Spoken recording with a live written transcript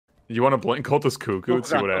You want to blink Cultist Cuckoo and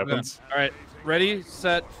see what happens? All right, ready,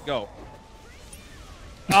 set, go.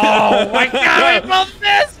 Oh my god, I love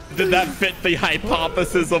this! Did that fit the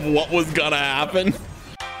hypothesis of what was gonna happen?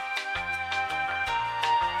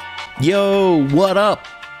 Yo, what up?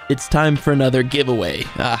 It's time for another giveaway.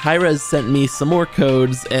 Hi-rez sent me some more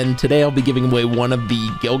codes, and today I'll be giving away one of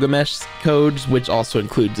the Gilgamesh codes, which also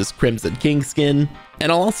includes this Crimson King skin.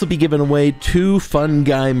 And I'll also be giving away 2 Fun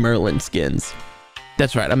Guy Merlin skins.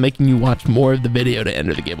 That's right, I'm making you watch more of the video to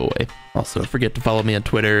enter the giveaway. Also, don't forget to follow me on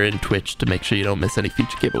Twitter and Twitch to make sure you don't miss any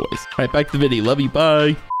future giveaways. Alright, back to the video. Love you,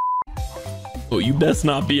 bye! Oh, you best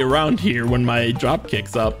not be around here when my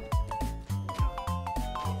dropkick's up.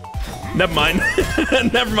 Never mind.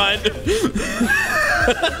 Never mind.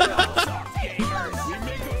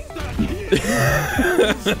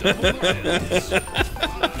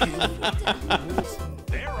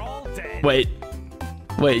 Wait.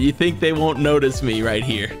 Wait, you think they won't notice me right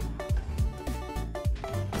here?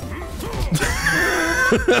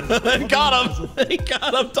 Got him! He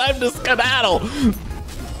got him! Time to skedaddle!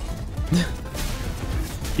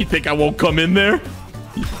 You think I won't come in there?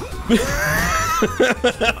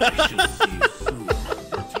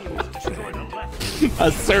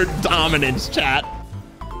 Assert dominance, chat.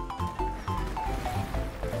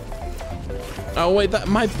 Oh wait, that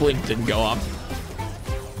my blink didn't go up.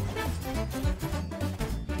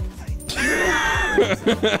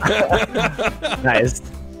 Nice.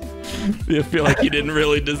 I feel like he didn't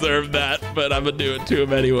really deserve that, but I'm gonna do it to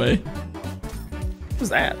him anyway. What was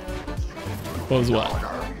that? What was what?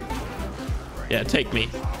 Yeah, take me.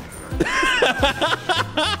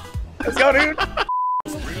 Let's go, dude.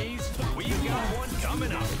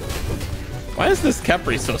 Why is this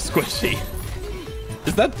Kepri so squishy?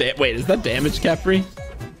 Is that wait? Is that damage Kepri?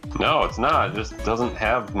 No, it's not. It just doesn't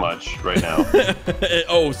have much right now.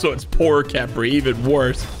 Oh, so it's poor Kepri, even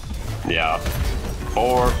worse. Yeah.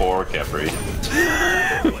 Poor Kepri.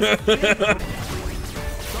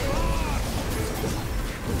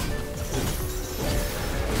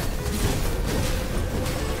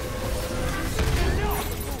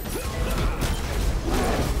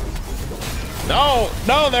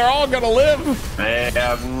 No, they're all gonna live. They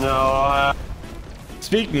have no...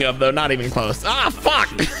 Speaking of, though, not even close. Ah, fuck!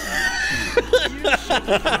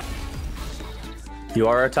 You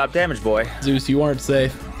are our top damage boy. Zeus, you aren't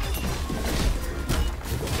safe.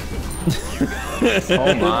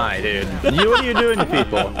 Oh my, dude. What are you doing to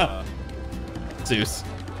people? Zeus.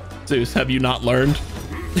 Zeus, have you not learned?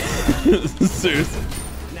 Zeus.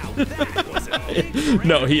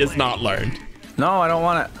 No, he has not learned. No, I don't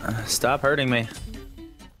want it. Stop hurting me.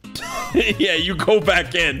 Yeah, you go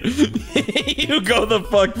back in. You go the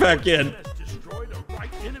fuck back in.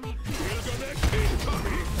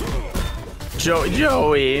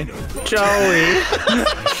 Joey.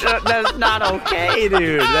 That's not okay,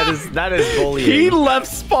 dude. That is bullying. He left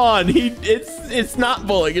spawn. It's not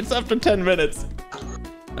bullying. It's after 10 minutes.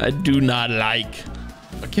 I do not like.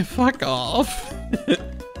 Okay, fuck off.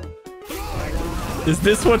 Is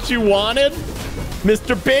this what you wanted?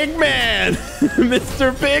 Mr. Big Man!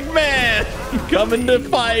 Mr. Big Man! Coming to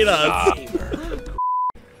fight us!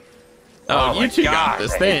 Oh, you two got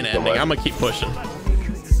this. They ain't ending. I'm gonna keep pushing.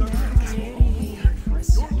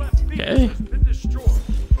 Okay.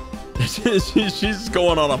 She's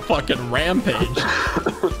going on a fucking rampage.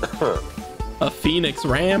 A Phoenix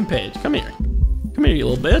rampage. Come here. Come here, you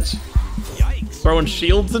little bitch. Throwing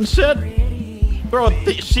shields and shit? Throwing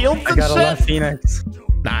shields and shit? I got a lot of Phoenix.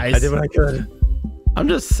 Nice. I did what I could. I'm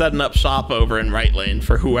just setting up shop over in right lane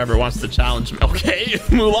for whoever wants to challenge me. Okay,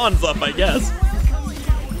 Mulan's up, I guess.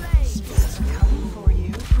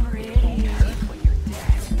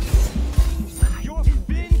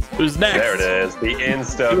 Who's next? There it is. The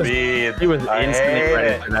insta bead. He was instantly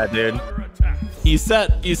ready for that, dude.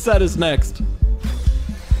 Eset is next.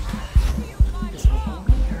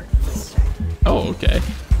 Oh, okay.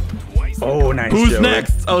 Oh, nice. Who's Joey.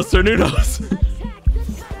 next? Oh, Sir Nudos.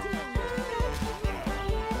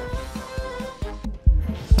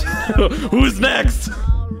 Who's next?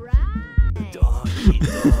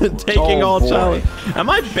 Taking all challenge. Am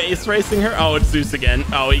I base racing her? Oh, it's Zeus again.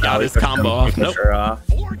 Oh, he got his combo off. Nope.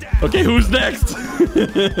 Okay, who's next?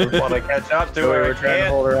 We want to catch up to her. We're trying to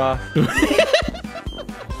hold her off.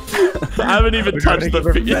 I haven't even touched the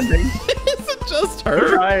feet. Is it just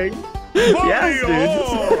her? Trying. Yes,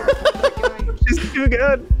 dude. She's too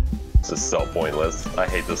good. This is so pointless. I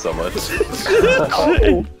hate this so much.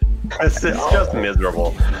 Oh. It's just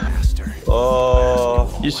miserable.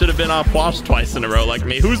 Oh. You should have been off wash twice in a row like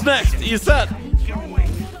me. Who's next? Eset.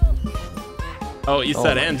 Oh,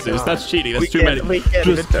 Eset and Zeus. That's cheating. That's too many. We can't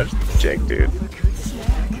even touch the chick, dude.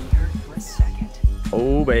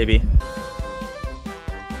 Oh, baby.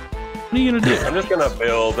 What are you gonna do? I'm just gonna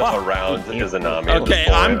build around Izanami. Okay,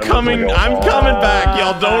 I'm coming back.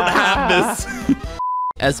 Y'all don't have this.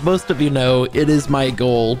 As most of you know, it is my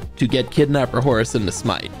goal to get Kidnapper Horse into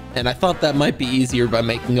Smite. And I thought that might be easier by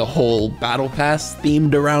making a whole battle pass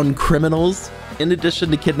themed around criminals. In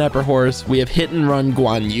addition to Kidnapper Horse, we have Hit and Run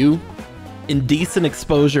Guan Yu, Indecent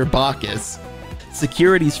Exposure Bacchus,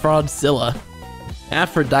 Securities Fraud Scylla,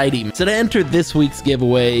 Aphrodite. So to enter this week's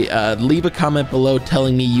giveaway, leave a comment below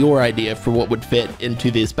telling me your idea for what would fit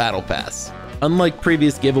into this battle pass. Unlike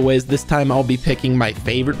previous giveaways, this time I'll be picking my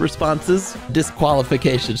favorite responses.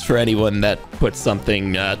 Disqualifications for anyone that puts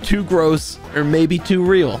something too gross or maybe too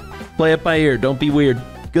real. Play it by ear, don't be weird.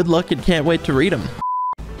 Good luck and can't wait to read them.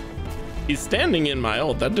 He's standing in my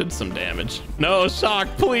ult, that did some damage. No, Shock,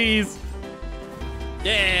 please.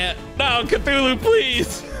 Yeah, no, Cthulhu,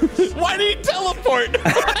 please. Why did he teleport?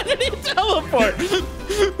 Why did he teleport?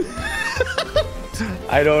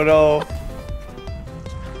 I don't know.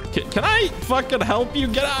 Can I fucking help you?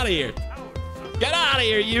 Get out of here. Get out of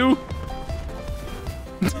here, you.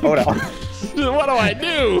 Oh, no. What do I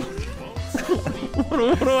do?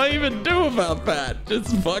 What do I even do about that?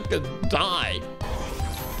 Just fucking die.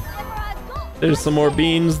 There's some more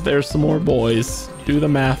beans. There's some more boys. Do the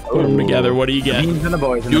math. Put them together. What do you get? Beans and the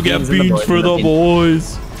boys. You get beans for the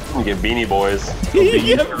boys. You get beanie boys. You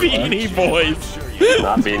get beanie boys.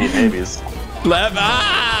 Not beanie babies.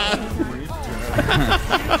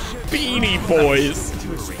 Beanie boys.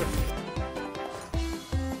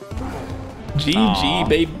 GG,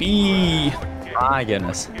 baby. My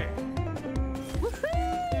goodness.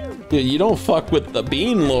 Dude, you don't fuck with the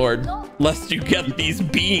bean lord lest you get these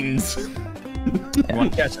beans. You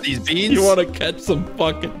want to catch these beans? You want to catch some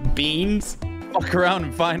fucking beans? Fuck around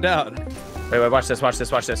and find out. Wait, watch this, watch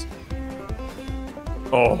this, watch this.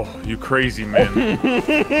 Oh, you crazy man.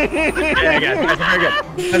 Yeah, guys are very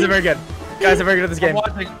good. Guys are very good. Guys are very good at this game.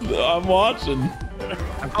 I'm watching.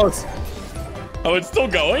 I'm close. Oh, it's still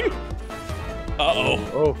going? Uh-oh.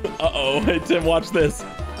 Oh. Uh-oh. Hey, Tim, watch this.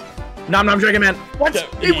 Nom nom dragon man. What?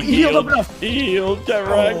 He healed up enough. He healed. Get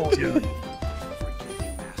wrecked. Oh,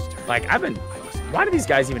 like, why do these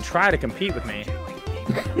guys even try to compete with me?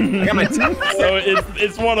 I got my So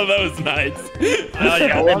it's one of those nights. Yeah,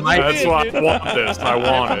 That's why I want this. I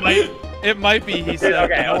want it. It might be, he said,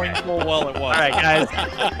 Okay, knowing full well it was. All right,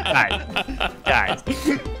 guys.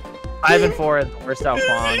 5 and 4 is the worst out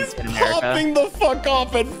clones in America. Popping the fuck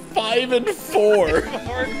off at 5 and 4.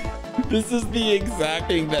 This is the exact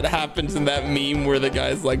thing that happens in that meme where the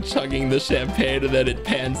guy's like chugging the champagne and then it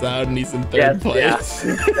pans out and he's in third place.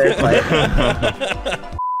 Yeah. Third place.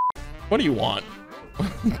 What do you want?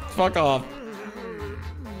 Fuck off.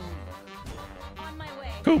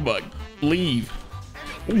 Kubug, leave.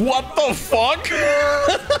 What the fuck?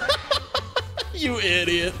 You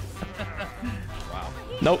idiot. Wow.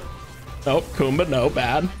 Nope. Nope, Kumba, no,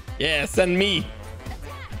 bad. Yeah, send me.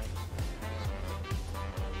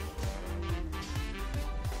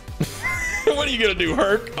 What are you gonna do,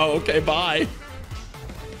 Herc? Oh, okay, bye.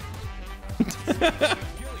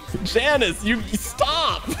 Janice, you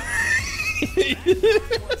stop.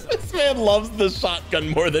 This man loves the shotgun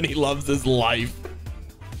more than he loves his life.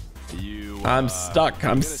 I'm stuck.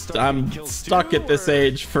 I'm stuck at this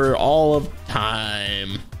age for all of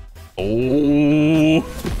time. Oh.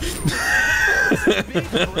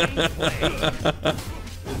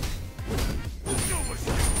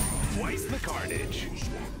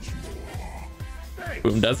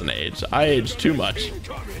 Boom doesn't age. I age too much.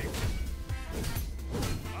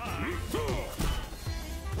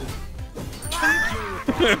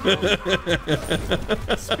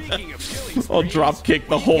 I'll drop kick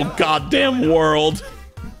the whole goddamn world.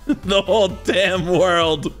 The whole damn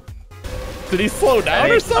world. Did he slow down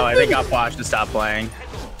or something? Oh, I think I'll watch to stop playing.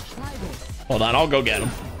 Hold on, I'll go get him.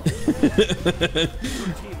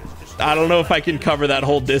 I don't know if I can cover that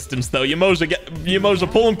whole distance though.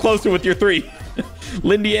 Yamoja, pull him closer with your 3.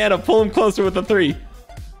 Lindiana, pull him closer with the 3.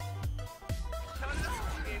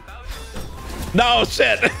 No,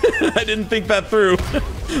 shit. I didn't think that through.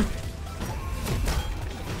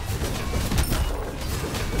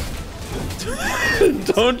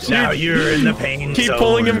 Don't you? Now you're in the pain Keep zone.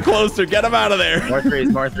 pulling him closer. Get him out of there. More threes,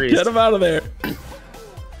 more threes. Get him out of there.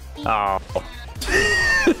 Oh. All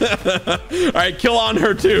right, kill on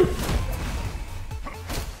her too.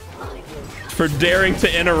 For daring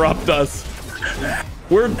to interrupt us.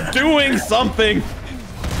 We're doing something.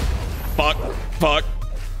 Fuck, fuck.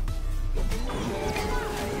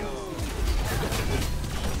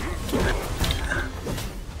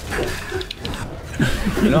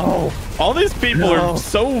 No. All these people are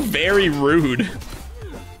so very rude.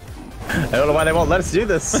 I don't know why they won't let us do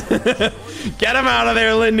this. Get him out of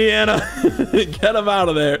there, Lindiana. Get him out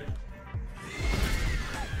of there.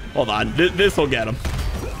 Hold on. This will get him.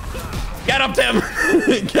 Get him, Tim.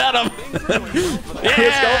 Get him.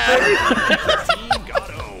 Yeah.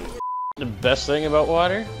 The best thing about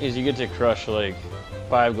water is you get to crush like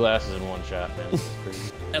 5 glasses in one shot, man.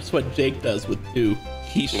 That's what Jake does with 2.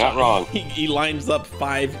 You're not wrong. He lines up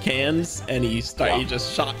 5 cans and he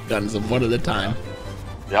just shotguns them one at a time.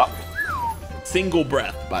 Yep. Single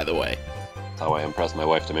breath, by the way. That's how I impressed my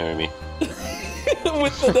wife to marry me.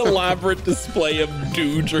 With an elaborate display of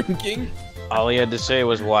dew drinking. All he had to say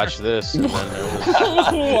was watch this, and then it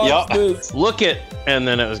was Watch this. look it, and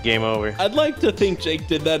then it was game over. I'd like to think Jake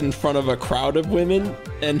did that in front of a crowd of women,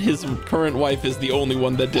 and his current wife is the only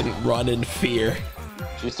one that didn't run in fear.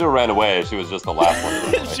 She still ran away. She was just the last one to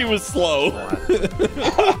run away. She was slow.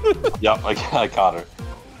 Yep, I caught her.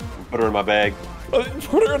 Put her in my bag.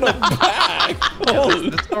 Put her in a bag.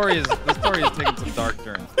 The story is taking some dark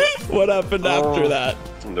turns. What happened after that?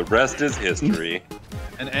 And the rest is history.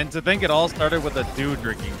 And to think it all started with a dew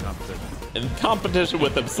drinking competition. In competition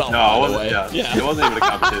with himself, No, by it the wasn't. way. Yeah, it wasn't even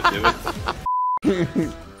a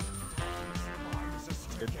competition.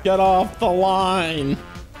 Get off the line.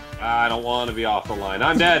 I don't want to be off the line.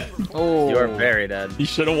 I'm dead. Oh, you are very dead. You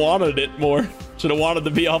should have wanted it more. Should have wanted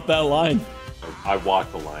to be off that line. I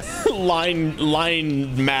walked the line.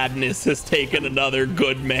 Line madness has taken another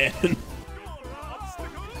good man.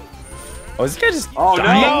 Oh, this guy just Oh, no.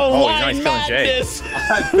 dying? No, Oh, line he's killing Jay. madness.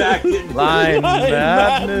 I'm back in. Line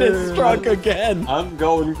Madness struck again. I'm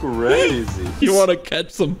going crazy. You want to catch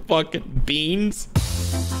some fucking beans?